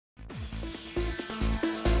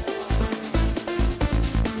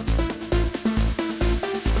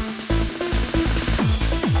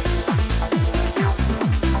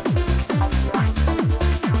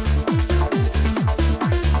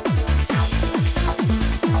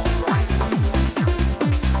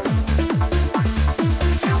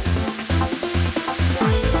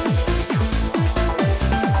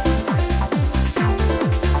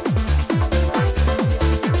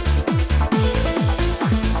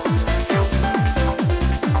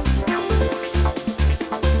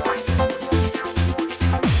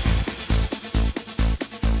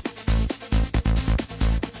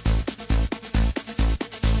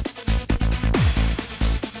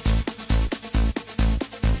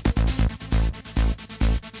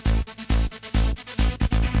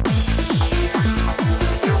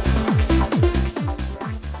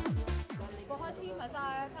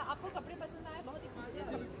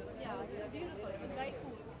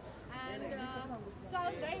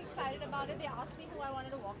very excited about it. They asked me who I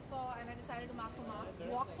wanted to walk for, and I decided to walk for Mark.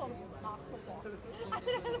 I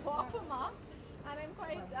decided to walk for Mark, and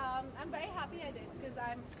I'm very happy I did because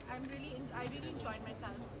I really enjoyed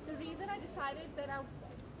myself. The reason I decided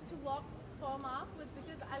to walk for Mark was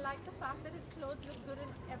because I liked the fact that his clothes look good in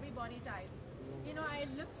every body type. You know, I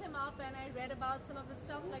looked him up and I read about some of the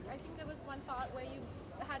stuff. Like, I think there was one part where you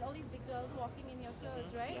had all these big girls walking in your clothes,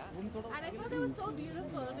 right? And I thought that was so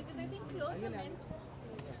beautiful because I think clothes are meant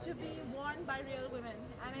to be worn by real women.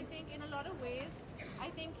 And I think in a lot of ways, I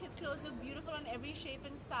think his clothes look beautiful on every shape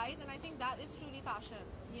and size. And I think that is truly fashion,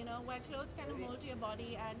 you know, where clothes kind of mold to your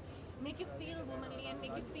body and make you feel womanly and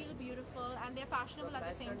make you feel beautiful, and they're fashionable at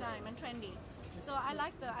the same time and trendy. So I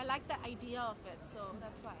like the idea of it. So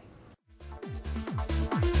that's why.